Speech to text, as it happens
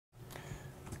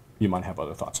you might have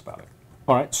other thoughts about it.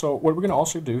 All right, so what we're going to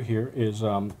also do here is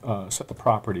set the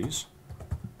properties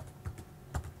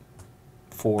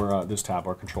for this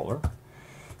TabBarController.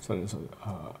 So there's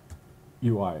a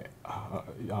UI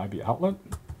IB outlet.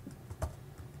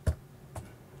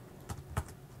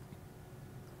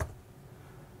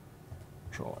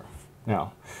 Controller.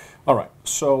 Now, all right,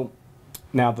 so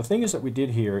now the thing is that we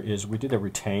did here is we did a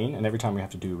retain, and every time we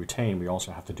have to do a retain, we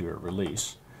also have to do a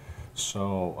release.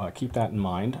 So keep that in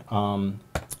mind.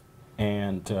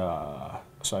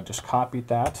 So I just copied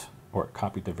that, or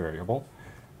copied the variable,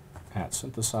 at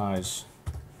synthesize,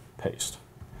 paste.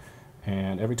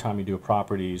 And every time you do a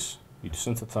properties, you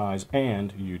synthesize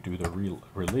and you do the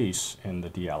release in the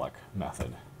dealloc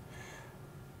method.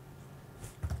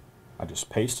 I just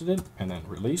pasted it and then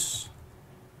release.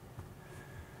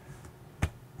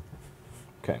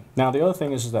 Okay, now the other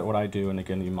thing is that what I do, and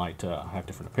again you might have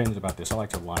different opinions about this, I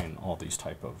like to line all these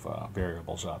type of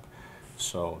variables up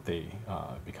so they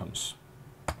becomes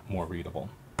more readable.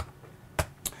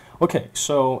 Okay,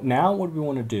 so now what we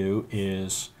want to do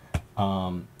is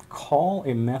call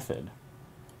a method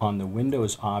on the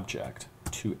Windows object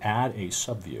to add a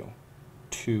subview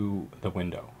to the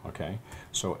window. Okay,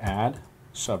 so add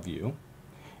subview,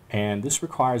 and this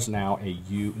requires now a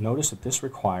notice that this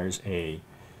requires a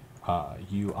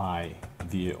UI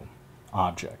view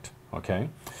object. Okay,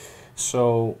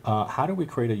 so how do we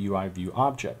create a UI view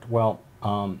object? Well,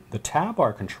 the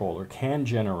TabBarController can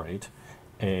generate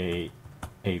a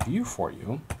view for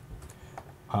you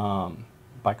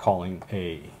by calling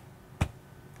the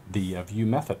view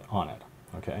method on it.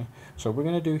 Okay, so what we're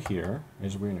going to do here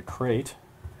is we're going to create,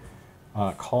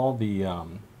 call the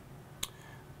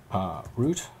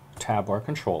root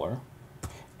TabBarController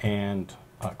and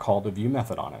call the view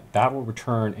method on it. That will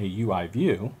return a UI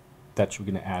view that you're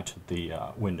going to add to the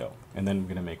window, and then we're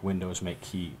going to make Windows make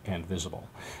key and visible.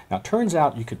 Now it turns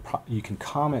out you can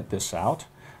comment this out.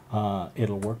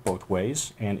 It'll work both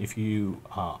ways, and if you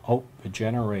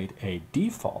generate a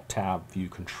default tab view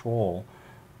control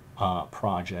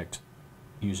project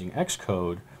using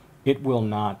Xcode, it will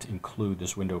not include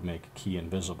this window make key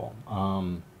invisible.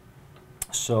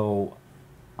 So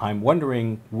I'm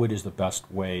wondering what is the best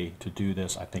way to do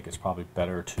this. I think it's probably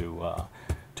better to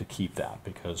keep that,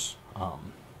 because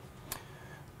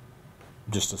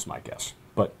just as my guess.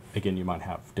 But again, you might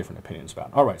have different opinions about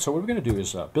it. All right, so what we're going to do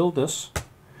is build this,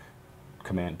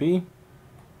 Command B,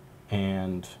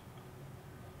 and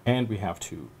we have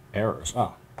two errors.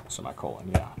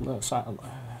 Semicolon. Yeah,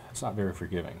 it's not very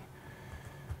forgiving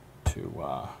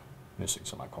to missing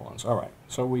semicolons. All right,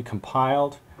 so we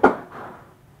compiled,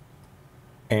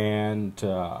 and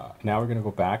now we're going to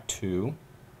go back to,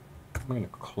 I'm going to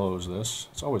close this.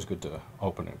 It's always good to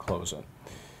open and close it.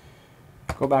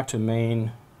 Go back to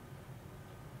main.nib.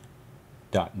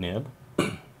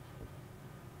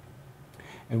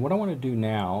 And what I want to do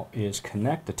now is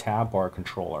connect the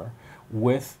TabBarController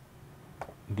with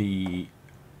the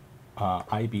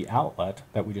IB outlet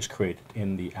that we just created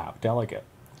in the app delegate.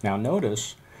 Now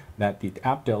notice that the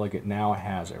app delegate now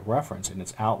has a reference in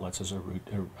its outlets as a root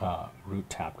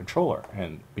TabController,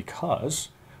 and because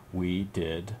we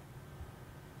did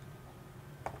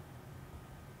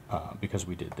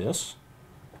this,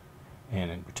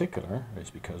 and in particular is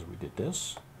because we did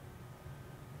this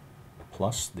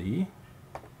plus the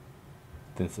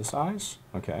synthesize.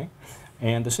 Okay,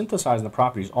 and the synthesize and the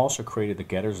properties also created the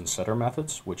getters and setter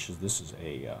methods, which is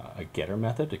a getter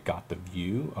method. It got the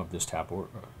view of this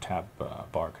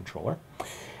TabBarController,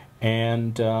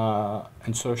 and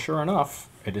so sure enough,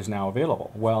 it is now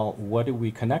available. Well, what do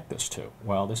we connect this to?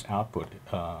 Well, this output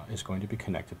is going to be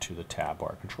connected to the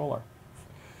TabBarController.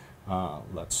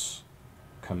 Let's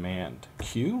Command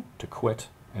Q to quit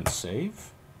and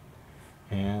save,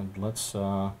 and let's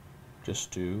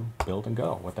just do build and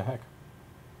go. What the heck?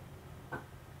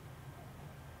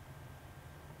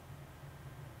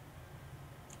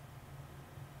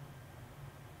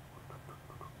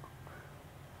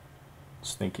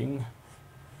 It's thinking.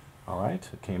 All right,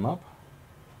 it came up.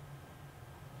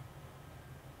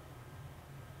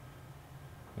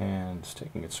 And it's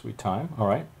taking its sweet time. All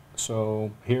right,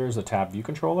 so here's the Tab View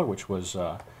Controller, which was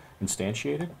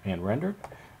instantiated and rendered.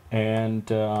 And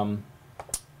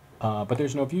but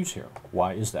there's no views here.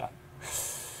 Why is that?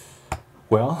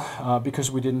 Well, because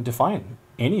we didn't define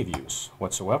any views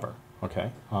whatsoever.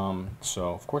 Okay,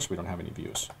 so of course we don't have any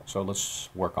views. So let's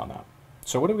work on that.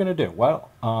 So what are we going to do? Well,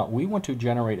 we want to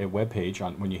generate a web page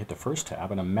on when you hit the first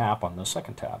tab and a map on the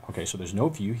second tab. Okay, so there's no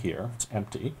view here. It's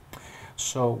empty.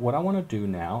 So what I want to do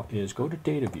now is go to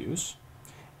Data Views,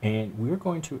 and we're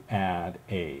going to add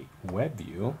a web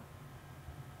view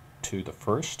to the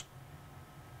first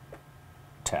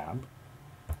tab.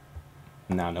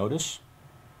 Now notice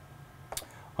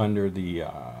under the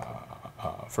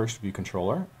first view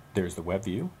controller, there's the web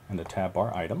view and the tab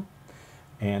bar item,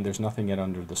 and there's nothing yet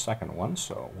under the second one,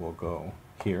 so we'll go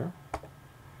here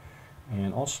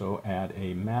and also add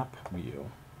a map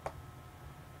view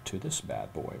to this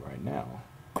bad boy right now.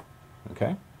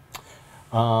 Okay,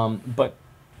 but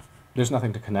there's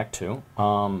nothing to connect to,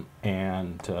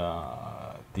 and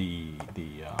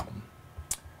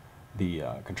the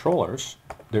controllers,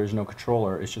 there's no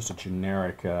controller. It's just a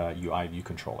generic UI view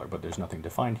controller, but there's nothing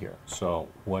defined here. So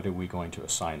what are we going to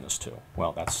assign this to?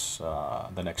 Well, that's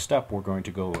the next step. We're going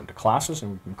to go into classes,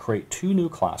 and we can create 2 new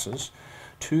classes,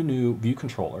 2 new view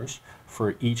controllers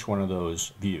for each one of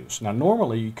those views. Now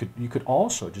normally you could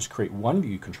also just create 1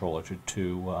 view controller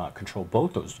to control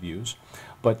both those views,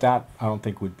 but that I don't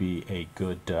think would be a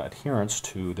good adherence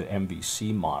to the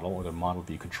MVC model, or the model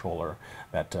view controller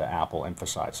that Apple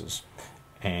emphasizes,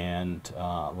 and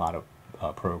a lot of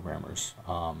programmers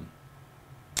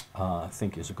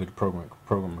think is a good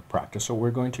program practice. So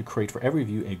we're going to create for every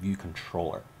view a view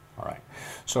controller. All right,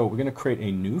 so we're going to create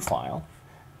a new file,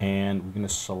 and we're going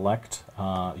to select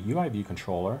UI view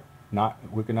controller.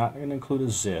 We're not going to include a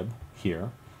zib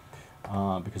here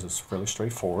because it's fairly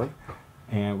straightforward,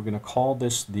 and we're going to call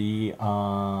this the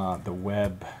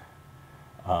web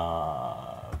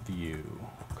view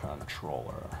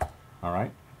controller. All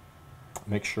right.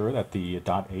 Make sure that the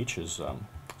 .h is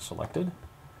selected,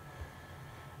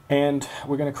 and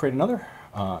we're going to create another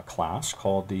class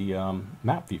called the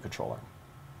map view controller.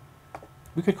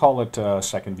 We could call it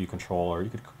second view controller. You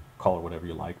could call it whatever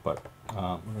you like, but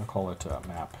we're going to call it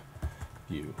map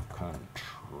view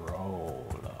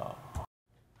controller.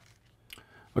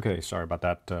 Okay, sorry about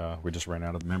that. We just ran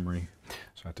out of memory,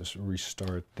 so I have to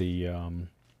restart the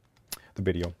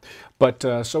video. But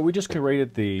so we just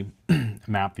created the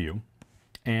map view.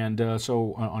 And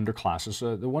so under classes,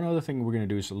 the one other thing we're going to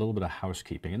do is a little bit of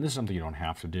housekeeping. And this is something you don't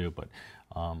have to do, but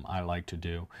I like to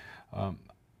do.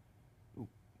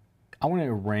 I want to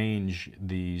arrange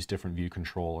these different view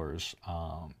controllers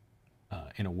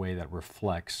in a way that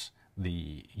reflects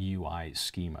the UI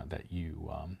schema that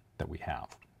that we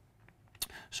have.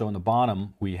 So in the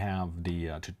bottom, we have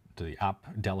the app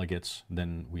delegates,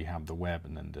 then we have the web,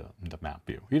 and then the map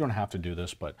view. You don't have to do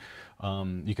this, but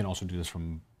you can also do this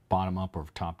from bottom up or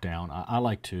top down. I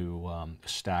like to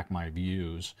stack my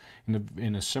views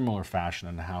in a similar fashion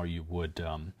than how you would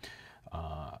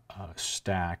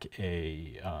stack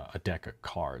a deck of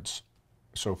cards.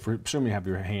 So assume you have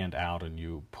your hand out and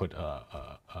you put a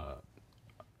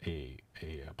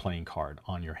playing card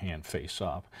on your hand face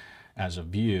up as a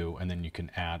view, and then you can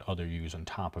add other views on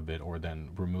top of it, or then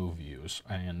remove views.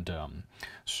 And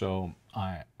so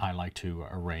I like to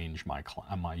arrange my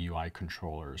UI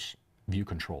controllers, view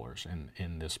controllers,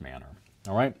 in this manner.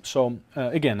 All right, so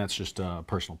again, that's just a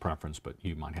personal preference, but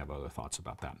you might have other thoughts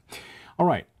about that. All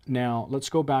right, now let's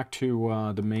go back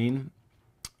to the main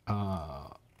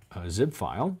zip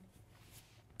file,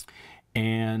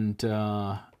 and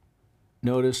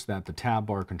notice that the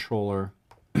TabBarController,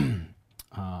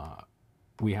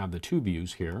 we have the 2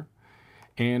 views here,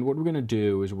 and what we're going to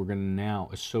do is we're going to now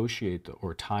associate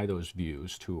or tie those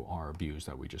views to our views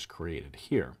that we just created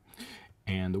here.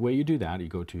 And the way you do that, you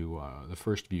go to the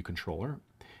first view controller,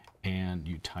 and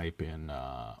you type in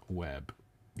web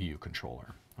view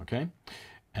controller. Okay,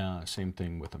 same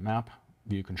thing with the map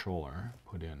view controller.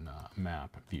 Put in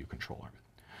map view controller.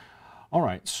 All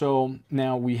right, so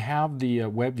now we have the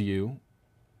web view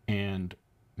and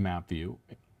map view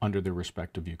under their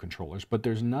respective view controllers, but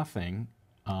there's nothing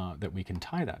that we can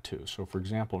tie that to. So for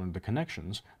example, in the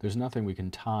connections, there's nothing we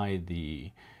can tie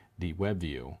the web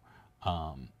view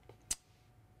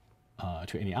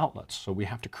to any outlets. So we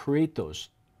have to create those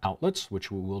outlets,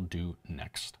 which we will do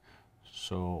next.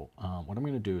 So what I'm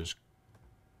going to do is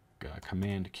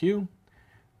Command Q,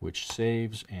 which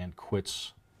saves and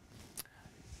quits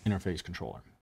interface controller.